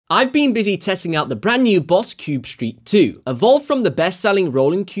I've been busy testing out the brand new Boss Cube Street 2. Evolved from the best-selling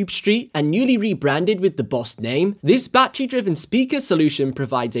Roland Cube Street and newly rebranded with the Boss name, this battery-driven speaker solution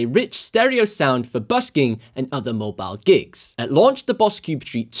provides a rich stereo sound for busking and other mobile gigs. At launch, the Boss Cube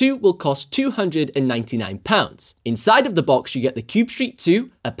Street 2 will cost £299. Inside of the box, you get the Cube Street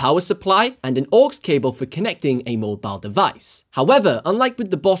 2, a power supply, and an aux cable for connecting a mobile device. However, unlike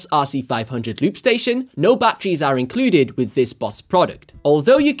with the Boss RC500 loop station, no batteries are included with this Boss product.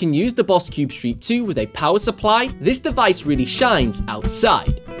 Although you can use the Boss Cube Street 2 with a power supply, this device really shines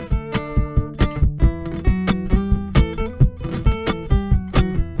outside.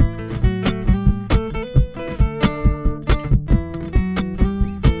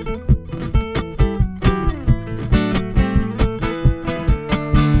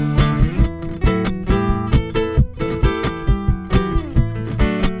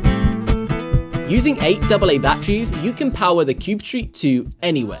 Using 8 AA batteries, you can power the Cube Street 2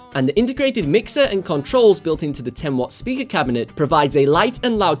 anywhere, and the integrated mixer and controls built into the 10-watt speaker cabinet provides a light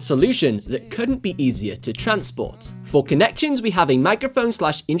and loud solution that couldn't be easier to transport. For connections, we have a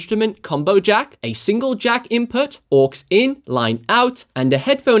microphone/instrument combo jack, a single jack input, aux in, line out, and a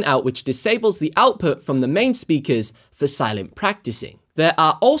headphone out which disables the output from the main speakers for silent practicing. There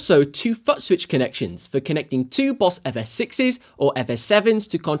are also 2 foot switch connections for connecting 2 Boss FS6s or FS7s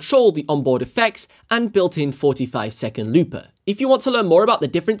to control the onboard effects and built-in 45-second looper. If you want to learn more about the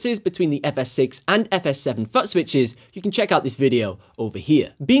differences between the FS6 and FS7 foot switches, you can check out this video over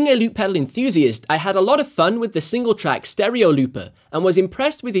here. Being a loop pedal enthusiast, I had a lot of fun with the single track stereo looper and was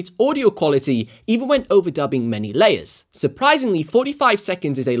impressed with its audio quality even when overdubbing many layers. Surprisingly, 45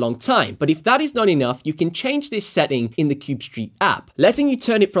 seconds is a long time, but if that is not enough, you can change this setting in the Cube Street app, letting you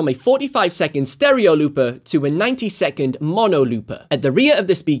turn it from a 45-second stereo looper to a 90-second mono looper. At the rear of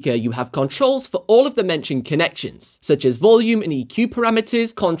the speaker, you have controls for all of the mentioned connections, such as volume and EQ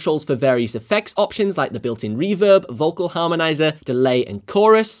parameters, controls for various effects options like the built-in reverb, vocal harmonizer, delay, and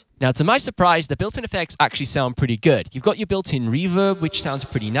chorus. Now, to my surprise, the built-in effects actually sound pretty good. You've got your built-in reverb, which sounds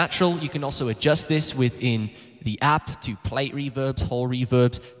pretty natural. You can also adjust this within the app to plate reverbs, whole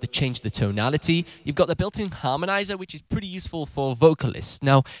reverbs, to change the tonality. You've got the built-in harmonizer, which is pretty useful for vocalists.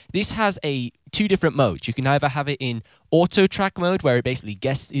 Now, this has 2 different modes. You can either have it in auto track mode, where it basically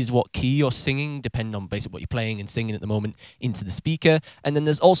guesses what key you're singing, depending on basically what you're playing and singing at the moment into the speaker. And then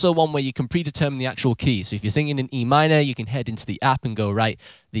there's also one where you can predetermine the actual key. So if you're singing in E minor, you can head into the app and go, right,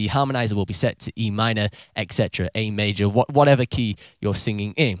 the harmonizer will be set to E minor, etc., A major, whatever key you're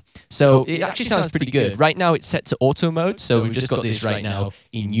singing in. So it actually sounds pretty good. Right now it's set to auto mode, so we've just got this right now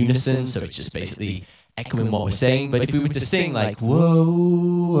in unison, so it's just basically echoing what we're saying. But if we were to sing like whoa,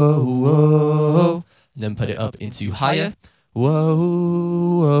 whoa, whoa, and then put it up into higher, whoa,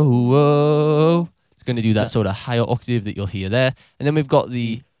 whoa, whoa, it's going to do that sort of higher octave that you'll hear there. And then we've got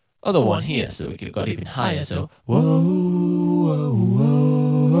the other one here, so we could have got even higher, so whoa, whoa,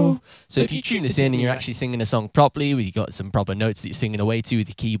 whoa. So if you tune this in and you're actually singing a song properly, where you've got some proper notes that you're singing away to with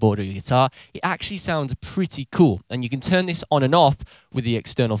your keyboard or your guitar, it actually sounds pretty cool. And you can turn this on and off with the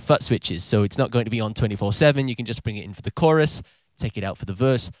external foot switches, so it's not going to be on 24/7. You can just bring it in for the chorus, take it out for the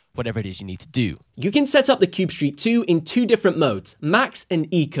verse, whatever it is you need to do. You can set up the Cube Street 2 in 2 different modes, Max and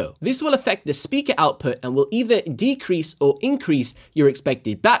Eco. This will affect the speaker output and will either decrease or increase your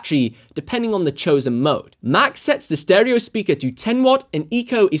expected battery, depending on the chosen mode. Max sets the stereo speaker to 10 watt and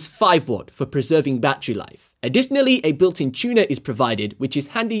Eco is 5 watt for preserving battery life. Additionally, a built-in tuner is provided, which is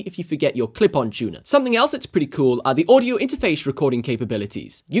handy if you forget your clip-on tuner. Something else that's pretty cool are the audio interface recording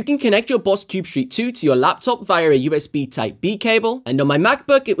capabilities. You can connect your Boss Cube Street 2 to your laptop via a USB Type-B cable, and on my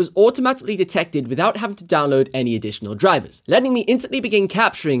MacBook, it was automatically detected without having to download any additional drivers, letting me instantly begin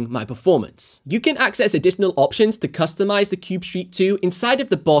capturing my performance. You can access additional options to customize the Cube Street 2 inside of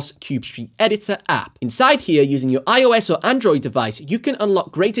the Boss Cube Street Editor app. Inside here, using your iOS or Android device, you can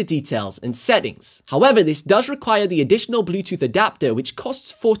unlock greater details and settings. However, this does require the additional Bluetooth adapter, which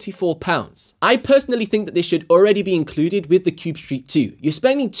costs £44. I personally think that this should already be included with the Cube Street 2. You're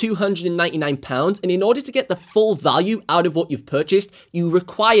spending £299, and in order to get the full value out of what you've purchased, you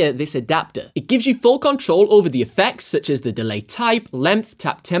require this adapter. It gives you full control over the effects, such as the delay type, length,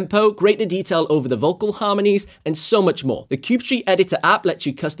 tap tempo, greater detail over the vocal harmonies, and so much more. The Cube Street Editor app lets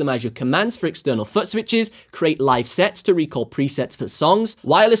you customize your commands for external foot switches, create live sets to recall presets for songs,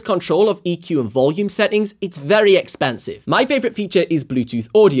 wireless control of EQ and volume settings, it's very expansive. My favorite feature is Bluetooth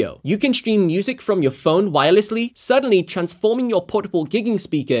audio. You can stream music from your phone wirelessly, suddenly transforming your portable gigging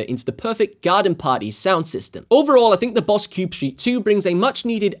speaker into the perfect garden party sound system. Overall, I think the Boss Cube Street 2 brings a much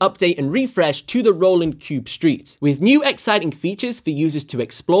needed update and refresh to the Roland Cube Street. With new exciting features for users to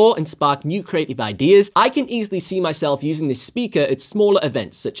explore and spark new creative ideas, I can easily see myself using this speaker at smaller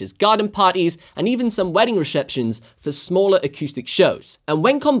events such as garden parties and even some wedding receptions for smaller acoustic shows. And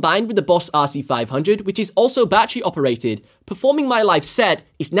when combined with the Boss RC500, which is also battery operated, performing my live set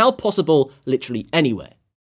is now possible literally anywhere.